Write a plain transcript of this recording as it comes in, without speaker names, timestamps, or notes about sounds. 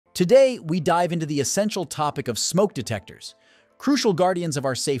Today, we dive into the essential topic of smoke detectors, crucial guardians of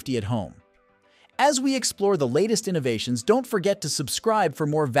our safety at home. As we explore the latest innovations, don't forget to subscribe for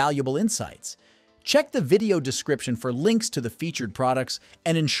more valuable insights. Check the video description for links to the featured products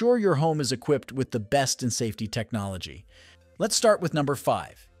and ensure your home is equipped with the best in safety technology. Let's start with number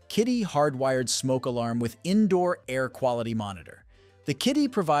 5. Kitty Hardwired Smoke Alarm with Indoor Air Quality Monitor. The Kitty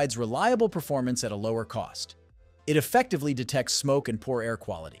provides reliable performance at a lower cost. It effectively detects smoke and poor air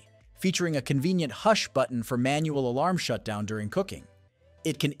quality, featuring a convenient hush button for manual alarm shutdown during cooking.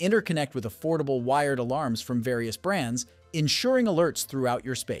 It can interconnect with affordable wired alarms from various brands, ensuring alerts throughout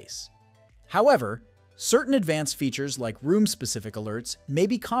your space. However, certain advanced features like room-specific alerts may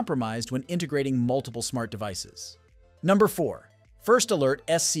be compromised when integrating multiple smart devices. Number 4. First Alert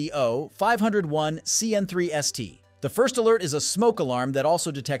SCO 501CN3ST. The First Alert is a smoke alarm that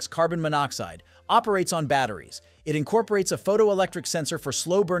also detects carbon monoxide, operates on batteries. It incorporates a photoelectric sensor for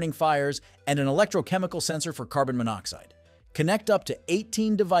slow-burning fires and an electrochemical sensor for carbon monoxide. Connect up to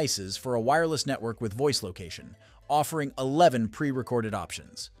 18 devices for a wireless network with voice location, offering 11 pre-recorded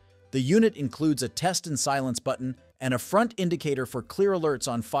options. The unit includes a test and silence button and a front indicator for clear alerts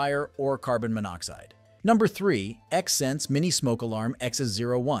on fire or carbon monoxide. Number 3. XSense Mini Smoke Alarm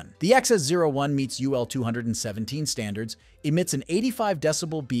XS01. The XS01 meets UL 217 standards, emits an 85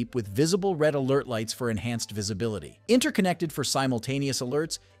 decibel beep with visible red alert lights for enhanced visibility. Interconnected for simultaneous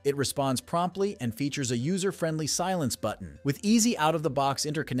alerts, it responds promptly and features a user-friendly silence button. With easy out-of-the-box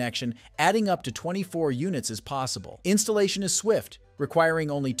interconnection, adding up to 24 units is possible. Installation is swift, requiring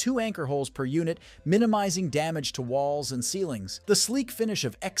only 2 anchor holes per unit, minimizing damage to walls and ceilings. The sleek finish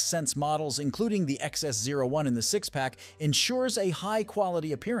of XSense models, including the XS01 in the 6-pack, ensures a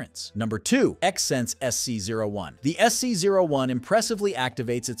high-quality appearance. Number 2. XSense SC01. The SC01 impressively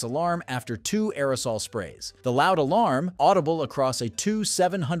activates its alarm after 2 aerosol sprays. The loud alarm, audible across a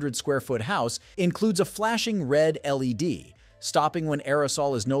 700-square-foot house, includes a flashing red LED, stopping when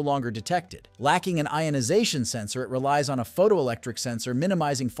aerosol is no longer detected. Lacking an ionization sensor, it relies on a photoelectric sensor,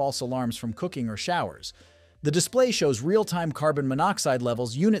 minimizing false alarms from cooking or showers. The display shows real-time carbon monoxide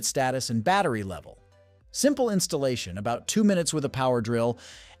levels, unit status, and battery level. Simple installation, about 2 minutes with a power drill,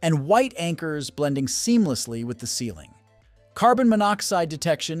 and white anchors blending seamlessly with the ceiling. Carbon monoxide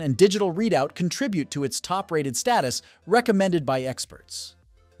detection and digital readout contribute to its top-rated status, recommended by experts.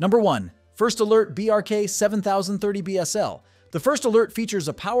 Number 1. First Alert BRK 7030 BSL. The First Alert features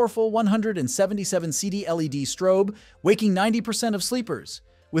a powerful 177 CD LED strobe, waking 90% of sleepers.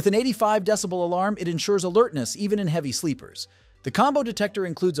 With an 85 decibel alarm, it ensures alertness even in heavy sleepers. The combo detector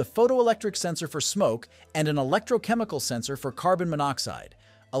includes a photoelectric sensor for smoke and an electrochemical sensor for carbon monoxide,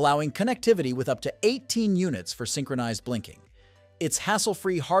 allowing connectivity with up to 18 units for synchronized blinking. Its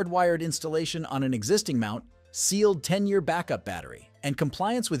hassle-free hardwired installation on an existing mount, sealed 10-year backup battery, and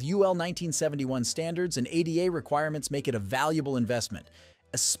compliance with UL 1971 standards and ADA requirements make it a valuable investment,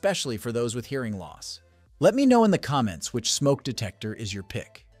 especially for those with hearing loss. Let me know in the comments which smoke detector is your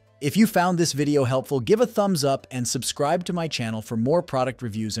pick. If you found this video helpful, give a thumbs up and subscribe to my channel for more product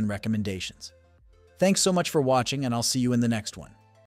reviews and recommendations. Thanks so much for watching, and I'll see you in the next one.